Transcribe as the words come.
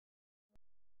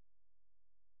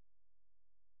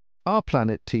Our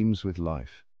planet teems with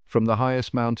life. From the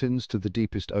highest mountains to the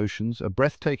deepest oceans, a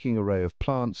breathtaking array of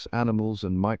plants, animals,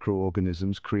 and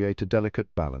microorganisms create a delicate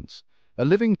balance, a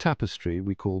living tapestry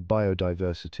we call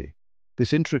biodiversity.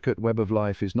 This intricate web of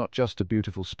life is not just a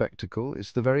beautiful spectacle,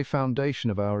 it's the very foundation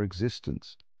of our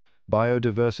existence.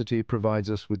 Biodiversity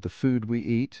provides us with the food we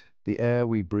eat, the air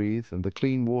we breathe, and the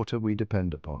clean water we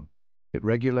depend upon. It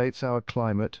regulates our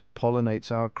climate,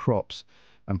 pollinates our crops,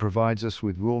 and provides us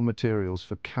with raw materials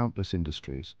for countless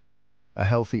industries. A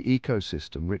healthy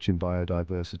ecosystem rich in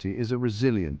biodiversity is a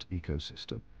resilient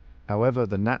ecosystem. However,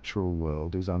 the natural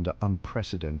world is under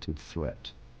unprecedented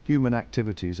threat. Human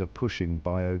activities are pushing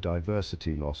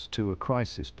biodiversity loss to a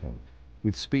crisis point,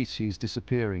 with species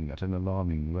disappearing at an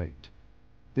alarming rate.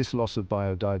 This loss of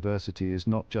biodiversity is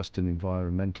not just an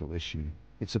environmental issue.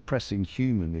 It's a pressing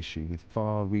human issue with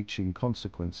far-reaching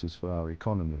consequences for our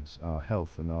economies, our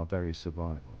health, and our very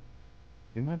survival.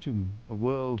 Imagine a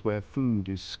world where food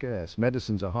is scarce,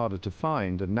 medicines are harder to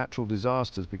find, and natural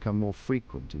disasters become more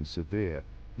frequent and severe.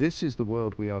 This is the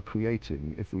world we are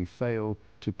creating if we fail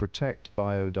to protect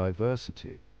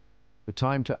biodiversity. The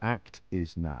time to act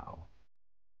is now.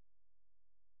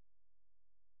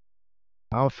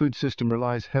 Our food system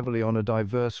relies heavily on a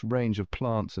diverse range of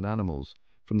plants and animals.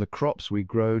 From the crops we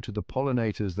grow to the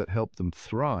pollinators that help them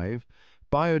thrive,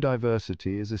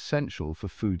 biodiversity is essential for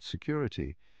food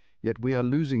security. Yet we are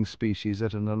losing species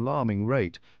at an alarming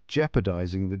rate,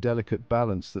 jeopardizing the delicate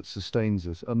balance that sustains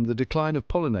us. The decline of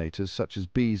pollinators such as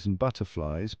bees and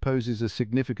butterflies poses a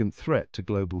significant threat to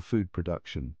global food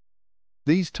production.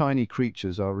 These tiny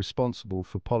creatures are responsible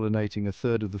for pollinating a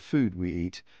third of the food we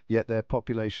eat, yet their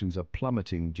populations are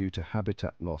plummeting due to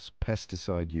habitat loss,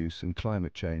 pesticide use, and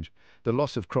climate change. The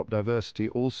loss of crop diversity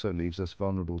also leaves us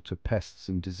vulnerable to pests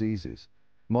and diseases.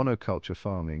 Monoculture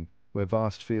farming, where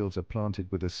vast fields are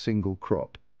planted with a single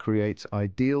crop, creates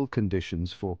ideal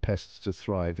conditions for pests to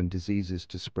thrive and diseases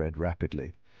to spread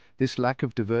rapidly. This lack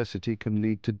of diversity can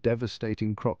lead to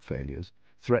devastating crop failures,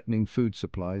 threatening food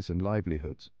supplies and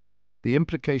livelihoods. The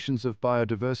implications of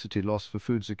biodiversity loss for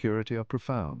food security are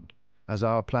profound. As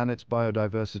our planet's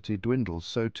biodiversity dwindles,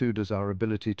 so too does our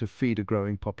ability to feed a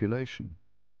growing population.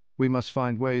 We must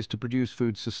find ways to produce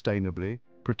food sustainably,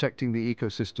 protecting the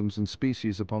ecosystems and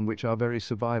species upon which our very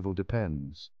survival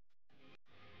depends.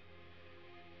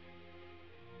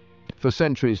 For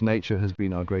centuries, nature has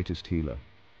been our greatest healer.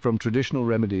 From traditional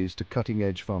remedies to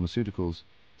cutting-edge pharmaceuticals,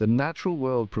 the natural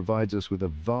world provides us with a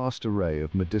vast array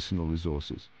of medicinal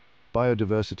resources.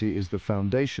 Biodiversity is the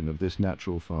foundation of this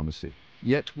natural pharmacy.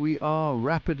 Yet we are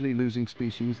rapidly losing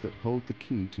species that hold the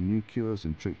key to new cures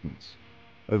and treatments.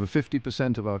 Over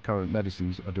 50% of our current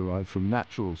medicines are derived from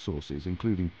natural sources,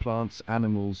 including plants,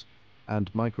 animals,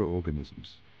 and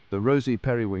microorganisms. The rosy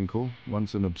periwinkle,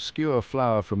 once an obscure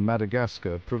flower from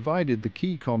Madagascar, provided the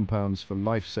key compounds for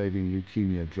life-saving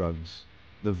leukemia drugs.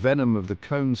 The venom of the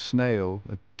cone snail,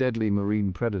 a deadly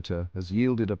marine predator, has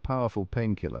yielded a powerful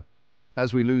painkiller.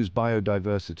 As we lose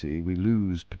biodiversity, we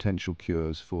lose potential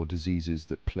cures for diseases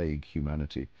that plague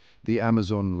humanity. The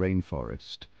Amazon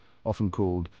rainforest, often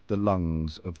called the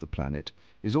lungs of the planet,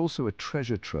 is also a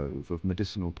treasure trove of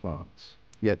medicinal plants.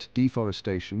 Yet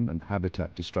deforestation and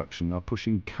habitat destruction are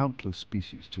pushing countless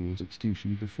species towards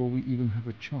extinction before we even have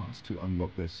a chance to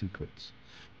unlock their secrets.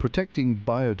 Protecting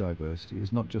biodiversity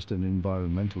is not just an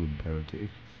environmental imperative,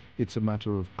 it's a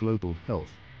matter of global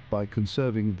health. By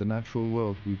conserving the natural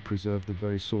world, we preserve the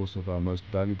very source of our most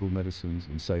valuable medicines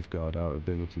and safeguard our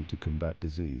ability to combat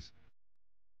disease.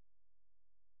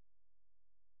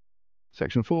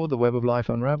 Section 4, the web of life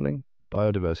unraveling,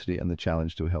 biodiversity and the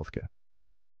challenge to healthcare.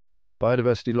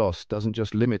 Biodiversity loss doesn't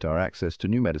just limit our access to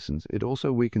new medicines, it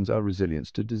also weakens our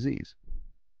resilience to disease.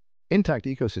 Intact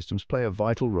ecosystems play a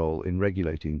vital role in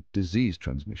regulating disease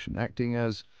transmission, acting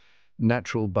as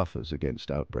natural buffers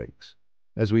against outbreaks.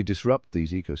 As we disrupt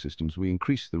these ecosystems, we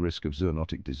increase the risk of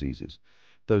zoonotic diseases,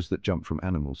 those that jump from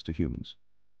animals to humans.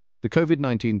 The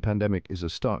COVID-19 pandemic is a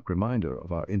stark reminder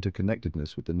of our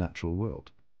interconnectedness with the natural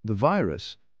world. The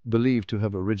virus, believed to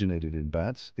have originated in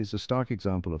bats, is a stark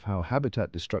example of how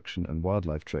habitat destruction and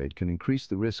wildlife trade can increase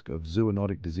the risk of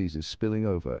zoonotic diseases spilling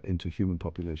over into human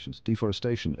populations.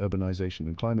 Deforestation, urbanization,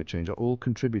 and climate change are all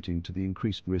contributing to the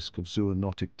increased risk of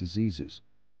zoonotic diseases.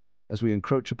 As we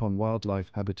encroach upon wildlife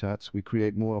habitats, we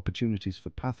create more opportunities for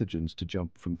pathogens to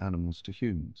jump from animals to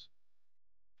humans.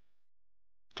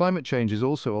 Climate change is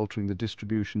also altering the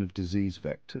distribution of disease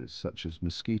vectors, such as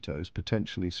mosquitoes,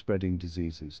 potentially spreading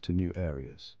diseases to new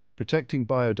areas. Protecting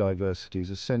biodiversity is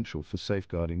essential for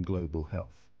safeguarding global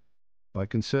health. By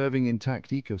conserving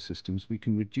intact ecosystems, we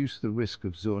can reduce the risk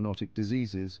of zoonotic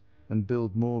diseases and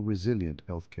build more resilient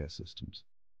healthcare systems.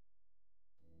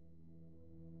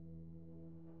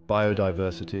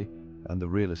 biodiversity, and the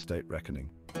real estate reckoning.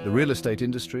 The real estate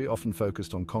industry, often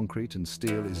focused on concrete and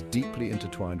steel, is deeply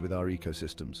intertwined with our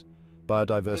ecosystems.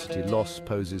 Biodiversity loss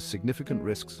poses significant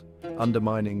risks,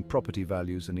 undermining property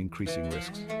values and increasing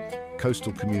risks.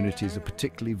 Coastal communities are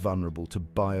particularly vulnerable to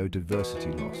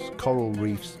biodiversity loss. Coral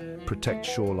reefs protect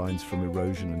shorelines from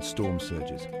erosion and storm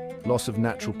surges. Loss of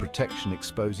natural protection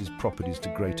exposes properties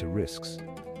to greater risks.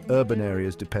 Urban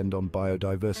areas depend on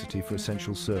biodiversity for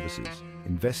essential services.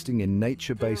 Investing in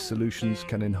nature-based solutions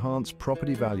can enhance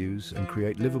property values and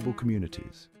create livable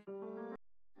communities.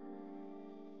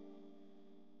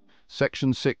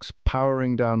 Section 6.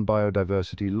 Powering down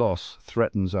biodiversity loss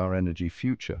threatens our energy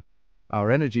future. Our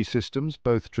energy systems,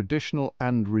 both traditional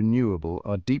and renewable,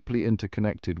 are deeply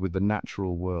interconnected with the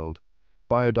natural world.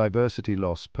 Biodiversity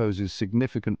loss poses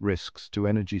significant risks to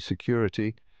energy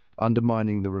security,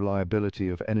 undermining the reliability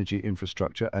of energy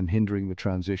infrastructure and hindering the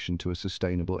transition to a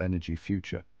sustainable energy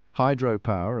future.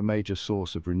 Hydropower, a major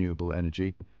source of renewable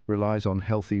energy, relies on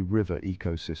healthy river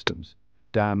ecosystems.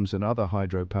 Dams and other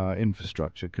hydropower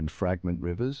infrastructure can fragment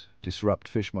rivers, disrupt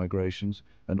fish migrations,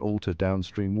 and alter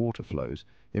downstream water flows,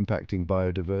 impacting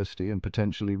biodiversity and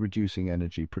potentially reducing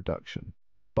energy production.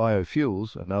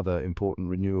 Biofuels, another important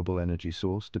renewable energy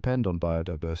source, depend on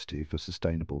biodiversity for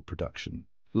sustainable production.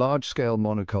 Large-scale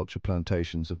monoculture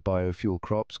plantations of biofuel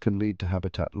crops can lead to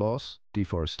habitat loss,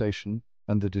 deforestation,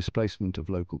 and the displacement of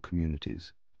local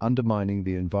communities, undermining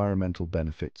the environmental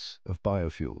benefits of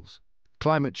biofuels.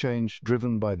 Climate change,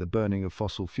 driven by the burning of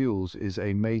fossil fuels, is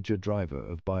a major driver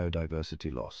of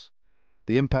biodiversity loss.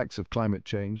 The impacts of climate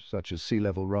change, such as sea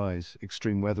level rise,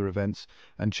 extreme weather events,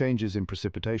 and changes in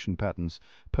precipitation patterns,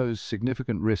 pose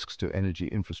significant risks to energy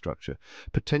infrastructure,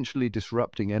 potentially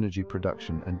disrupting energy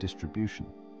production and distribution.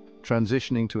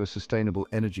 Transitioning to a sustainable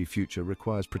energy future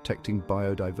requires protecting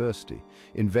biodiversity,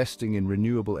 investing in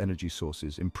renewable energy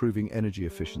sources, improving energy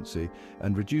efficiency,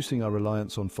 and reducing our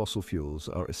reliance on fossil fuels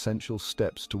are essential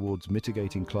steps towards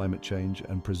mitigating climate change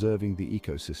and preserving the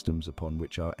ecosystems upon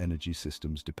which our energy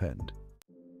systems depend.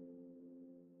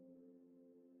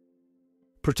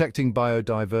 Protecting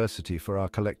biodiversity for our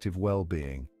collective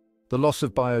well-being. The loss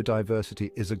of biodiversity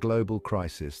is a global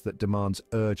crisis that demands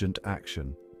urgent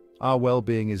action. Our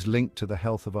well-being is linked to the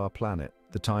health of our planet.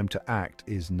 The time to act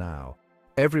is now.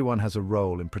 Everyone has a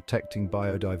role in protecting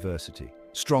biodiversity.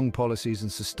 Strong policies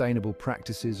and sustainable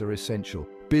practices are essential.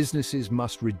 Businesses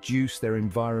must reduce their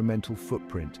environmental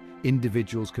footprint.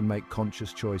 Individuals can make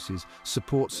conscious choices,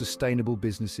 support sustainable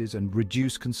businesses and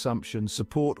reduce consumption,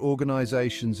 support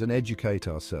organizations and educate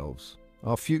ourselves.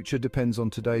 Our future depends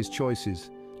on today's choices.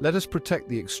 Let us protect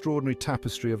the extraordinary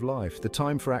tapestry of life. The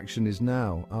time for action is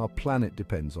now. Our planet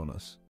depends on us.